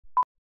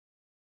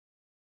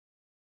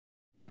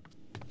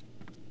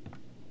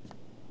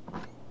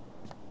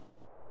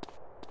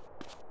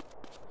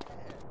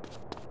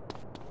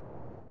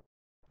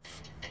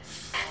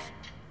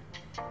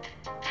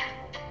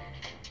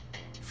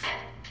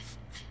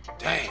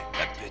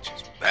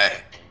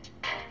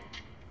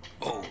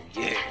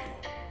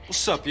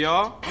What's up,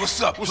 y'all? What's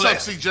up,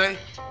 CJ?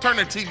 Turn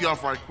that TV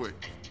off right quick.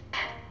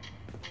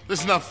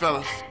 Listen up,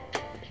 fellas.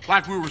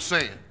 Like we were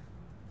saying,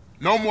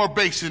 no more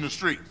base in the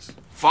streets.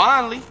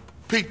 Finally.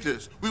 Peep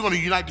this. We're gonna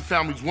unite the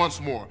families once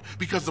more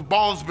because the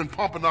ball has been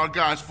pumping our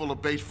guys full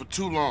of base for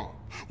too long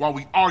while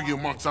we argue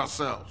amongst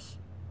ourselves.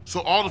 So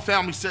all the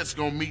family sets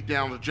gonna meet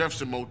down at the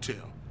Jefferson Motel.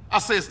 I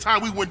say it's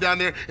time we went down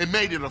there and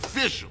made it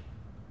official.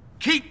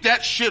 Keep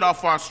that shit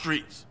off our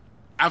streets.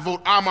 I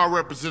vote I'm our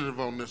representative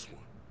on this one.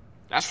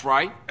 That's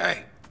right.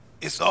 Hey,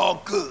 it's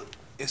all good.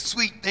 If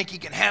Sweet think he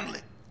can handle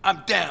it,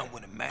 I'm down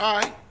with him, man. All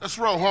right, let's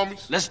roll,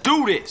 homies. Let's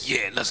do this.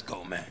 Yeah, let's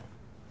go, man.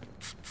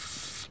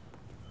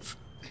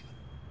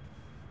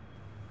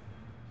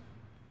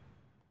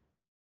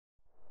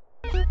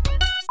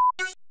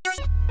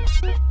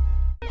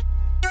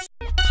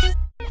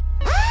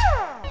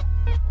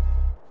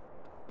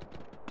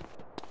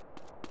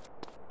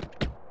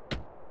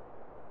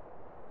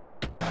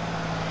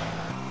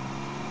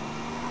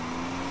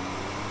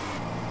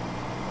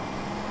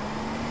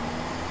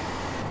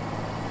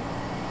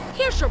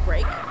 Here's your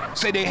break.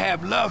 Say they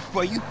have love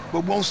for you,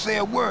 but won't say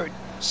a word.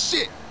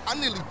 Shit, I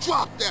nearly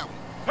dropped that one.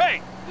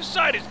 Hey, this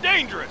side is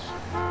dangerous.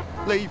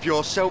 Leave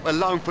yourself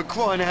alone, for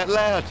crying out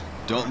loud.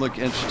 Don't look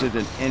interested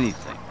in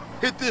anything.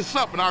 Hit this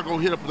up and I'll go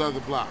hit up the other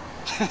block.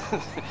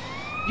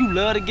 You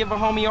love to give a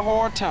homie a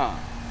hard time.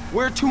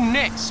 Where to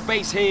next,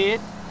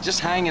 spacehead? Just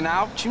hanging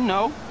out, you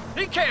know.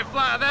 He can't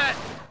fly that.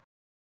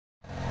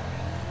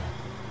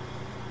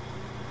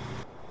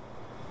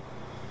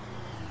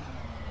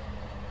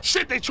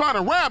 Shit, they trying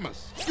to ram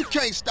us. You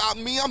can't stop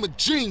me, I'm a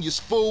genius,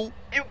 fool.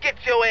 You get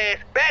your ass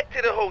back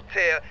to the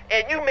hotel,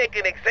 and you make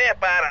an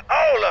example out of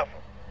all of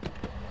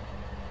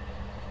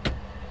them.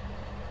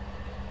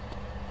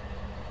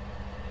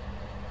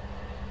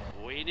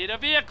 We need a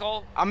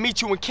vehicle. I'll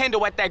meet you and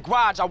Kendall at that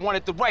garage I won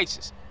at the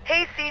races.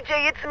 Hey,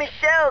 CJ, it's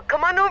Michelle.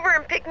 Come on over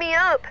and pick me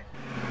up.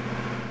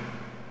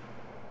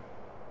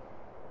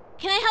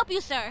 Can I help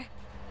you, sir?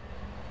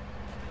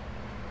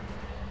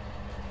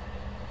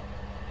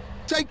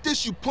 Take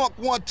this, you punk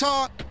one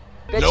time.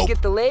 Bet you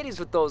get the ladies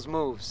with those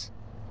moves.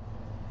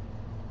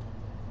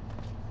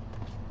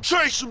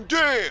 Chase him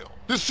down.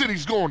 This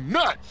city's going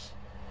nuts.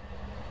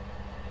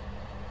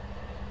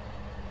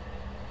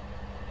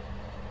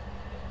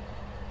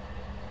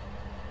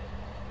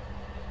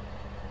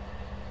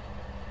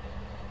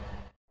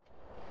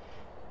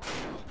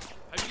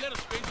 Have you let a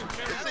spacer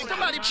carry?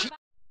 Somebody...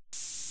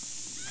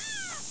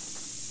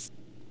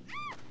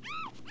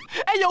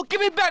 Hey, yo, give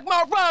me back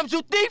my rhymes,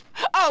 you thief!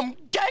 I'm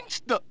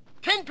gangster!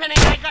 Kingpin and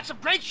I got some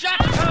great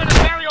shots of her and a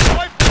Mario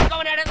boyfriend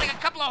going at it like a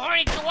couple of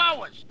horny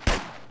chihuahuas.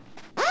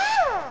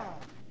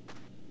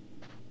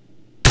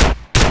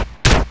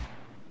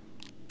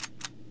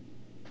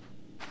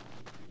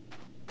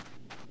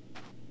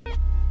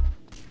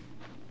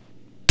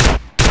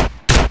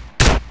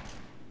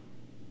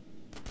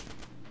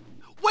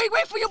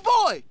 Wait for your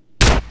boy!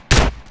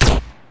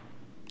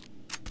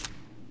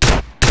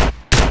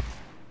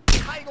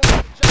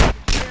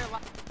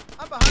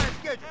 I'm behind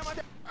schedule.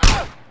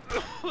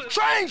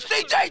 Train,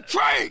 CJ,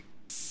 train!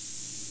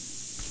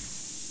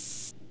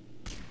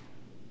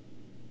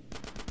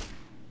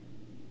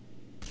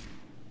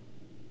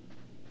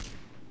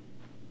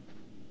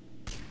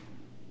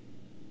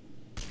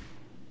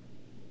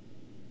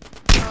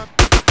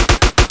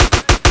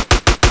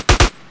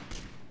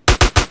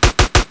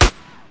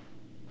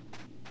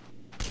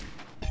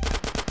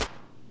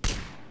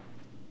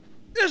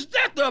 Is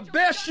that the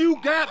best you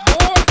got,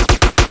 boy?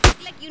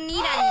 Like you need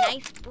a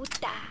nice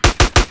puta.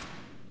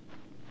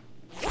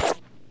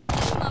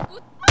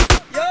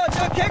 Yo,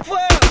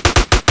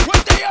 kickflip!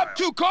 What they up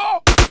to,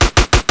 Carl?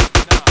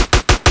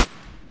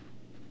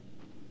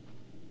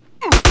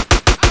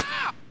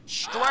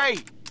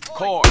 Straight.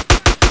 Cord.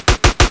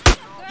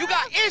 You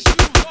got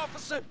issues,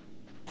 officer.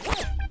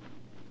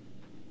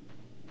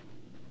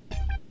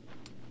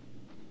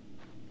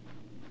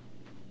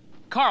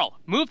 Carl,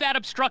 move that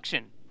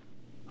obstruction.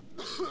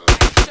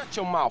 Shut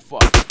your mouth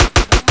up.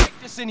 Don't make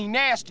this any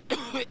nasty.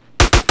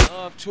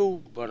 Love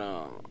to, but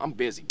I'm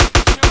busy.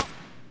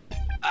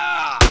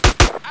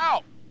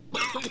 Ow!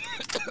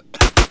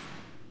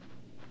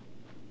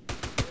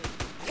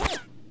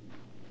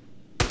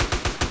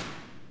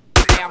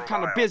 Yeah, I'm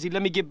kind of busy.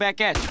 Let me get back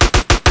at you.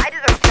 I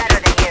deserve better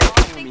than you.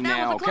 Tell me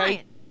now,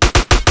 okay?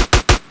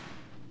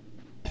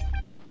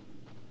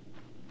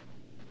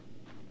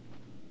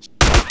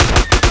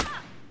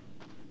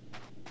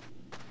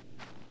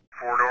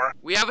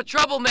 We have a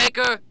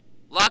troublemaker.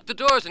 Lock the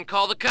doors and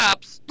call the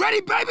cops.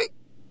 Ready, baby?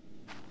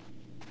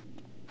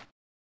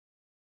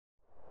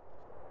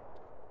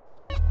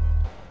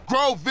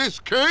 Grove this,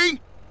 King.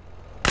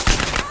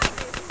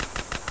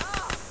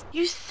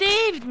 You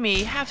saved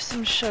me. Have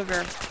some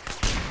sugar.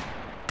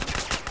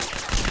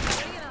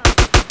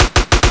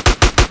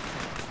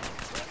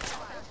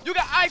 You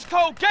got ice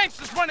cold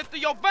gangsters running through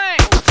your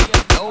veins.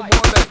 No more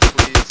bets,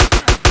 please.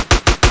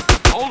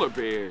 Polar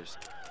bears.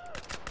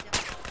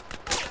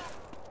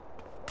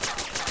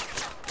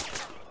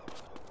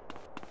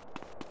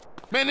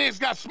 Man, it's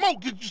got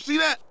smoke. Did you see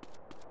that?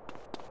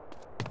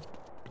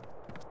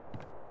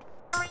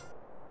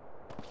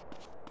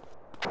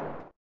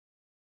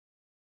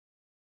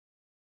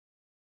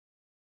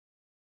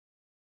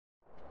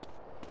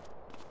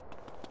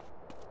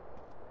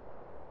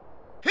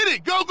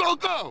 go, go,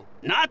 go!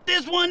 Not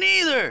this one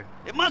either.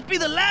 It must be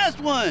the last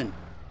one.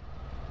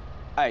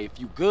 Hey, if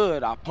you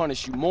good, I'll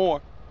punish you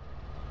more.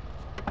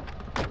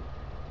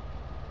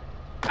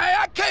 Hey,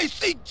 I can't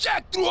see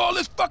Jack through all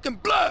this fucking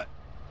blood.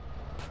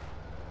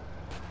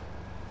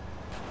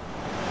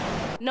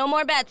 No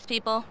more bets,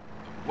 people.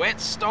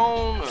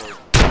 Whetstone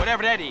or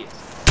whatever that is.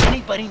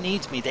 Anybody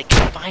needs me, they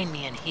can find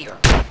me in here.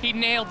 He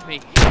nailed me.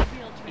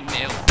 He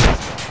nailed me.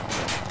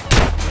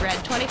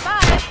 Red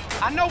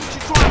 25. I know what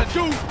you're trying to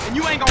do, and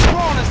you ain't gonna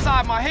crawl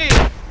inside my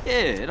head.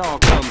 Yeah, it all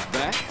comes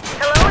back.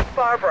 Hello, it's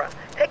Barbara.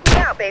 Take me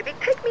out, baby.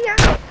 Take me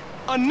out.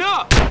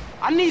 Enough!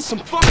 I need some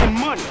fucking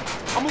money.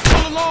 I'm gonna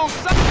pull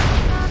alongside.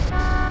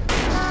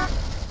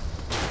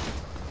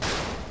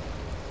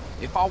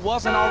 If I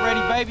wasn't already,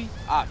 baby,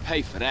 I'd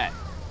pay for that.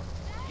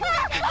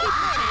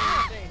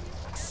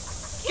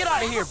 Get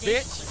out of here,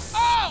 bitch.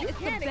 Oh! You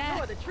can't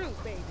ignore the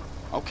truth, baby.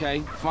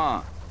 Okay,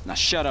 fine. Now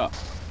shut up.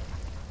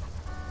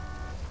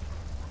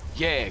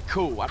 Yeah,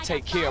 cool. I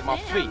take care of my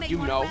feet, you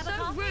know.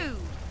 So rude.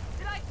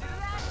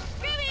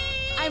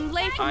 I'm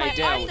late for I my ain't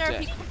down art with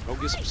therapy. that. Go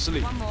get some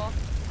sleep. One more.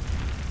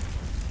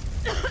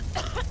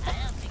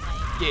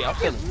 Yeah, I'm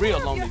feeling real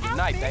lonely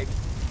tonight, baby.